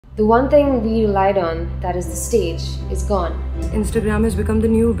The one thing we relied on, that is the stage, is gone. Instagram has become the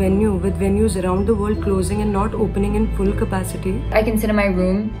new venue, with venues around the world closing and not opening in full capacity. I can sit in my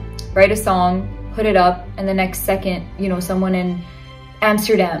room, write a song, put it up, and the next second, someone in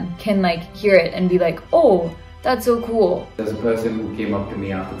Amsterdam can hear it and be like, oh, that's so cool. There's a person who came up to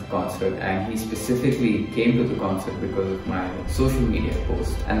me after the concert, and he specifically came to the concert because of my social media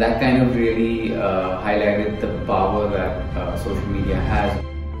post. And that kind of really highlighted the power that social media has.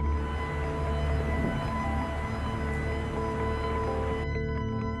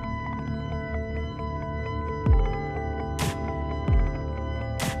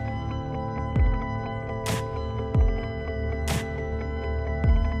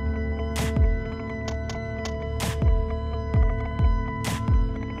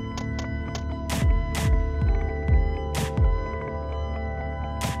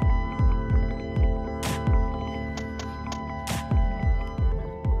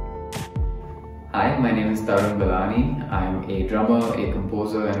 Hi, my name is Tarun Balani. I'm a drummer, a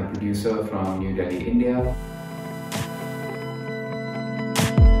composer and a producer from New Delhi, India.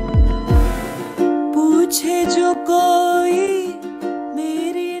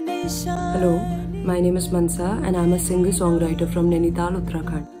 Hello, my name is Mansa and I'm a singer-songwriter from Nainital,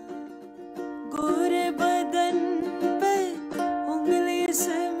 Uttarakhand.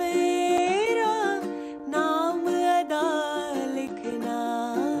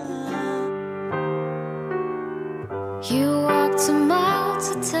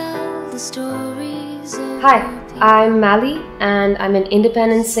 Hi, I'm Mali and I'm an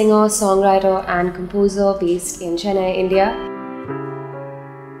independent singer, songwriter and composer based in Chennai, India.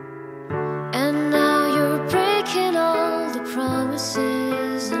 And now you're breaking all the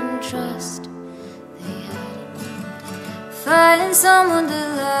promises and trust they had. Find someone to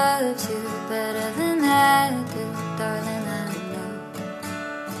love you better than I do, darling, I know.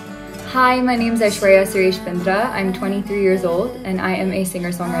 Hi, my name is Aishwarya Suresh Bindra. I'm 23 years old and I am a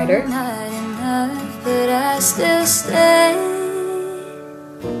singer-songwriter. But I still stay.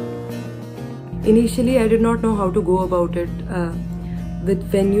 Initially, I did not know how to go about it. With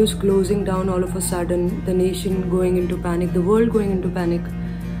venues closing down all of a sudden, the nation going into panic, the world going into panic.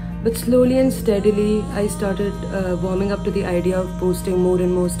 But slowly and steadily, I started warming up to the idea of posting more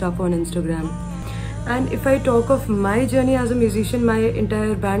and more stuff on Instagram. And if I talk of my journey as a musician, my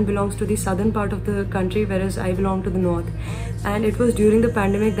entire band belongs to the southern part of the country, whereas I belong to the north. And it was during the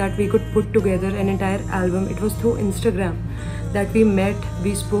pandemic that we could put together an entire album. It was through Instagram that we met,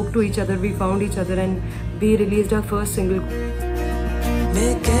 we spoke to each other, we found each other, and we released our first single.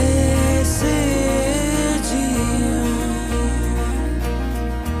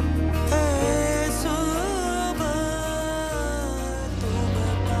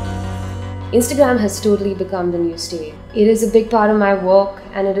 Instagram has totally become the new stage. It is a big part of my work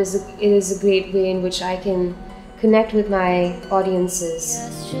and it is a great way in which I can connect with my audiences.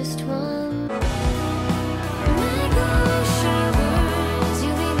 That's just one.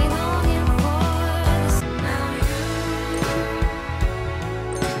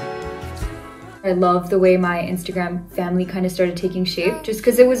 I love the way my Instagram family kind of started taking shape, just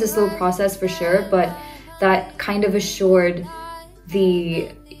because it was a slow process for sure, but that kind of assured the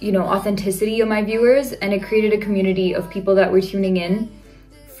authenticity of my viewers, and it created a community of people that were tuning in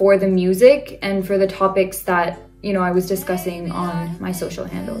for the music and for the topics that I was discussing on my social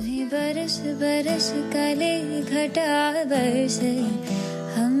handles.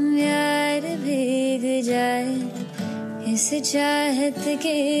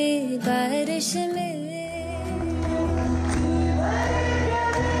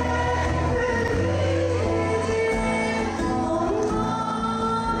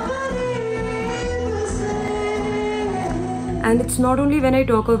 And it's not only when I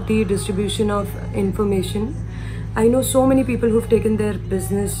talk of the distribution of information. I know so many people who've taken their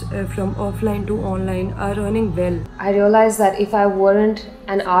business from offline to online are earning well. I realized that if I weren't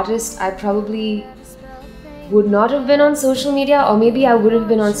an artist, I probably would not have been on social media, or maybe I would have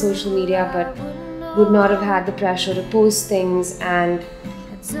been on social media but would not have had the pressure to post things and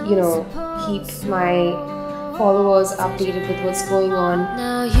keep my followers updated with what's going on.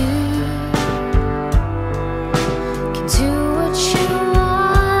 Now you can do what you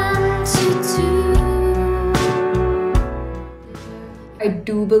want to do. I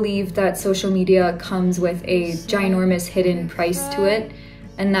do believe that social media comes with a ginormous hidden price to it,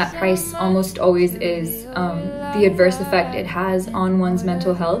 and that price almost always is the adverse effect it has on one's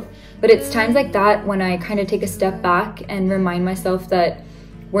mental health. But it's times like that when I kind of take a step back and remind myself that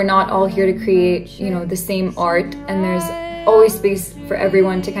we're not all here to create, the same art, and there's always space for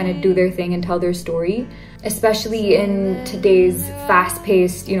everyone to kind of do their thing and tell their story. especially in today's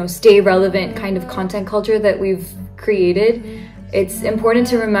fast-paced, you know, stay relevant kind of content culture that we've created, it's important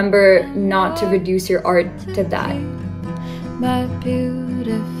to remember not to reduce your art to that. My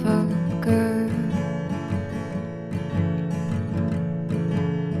beautiful girl.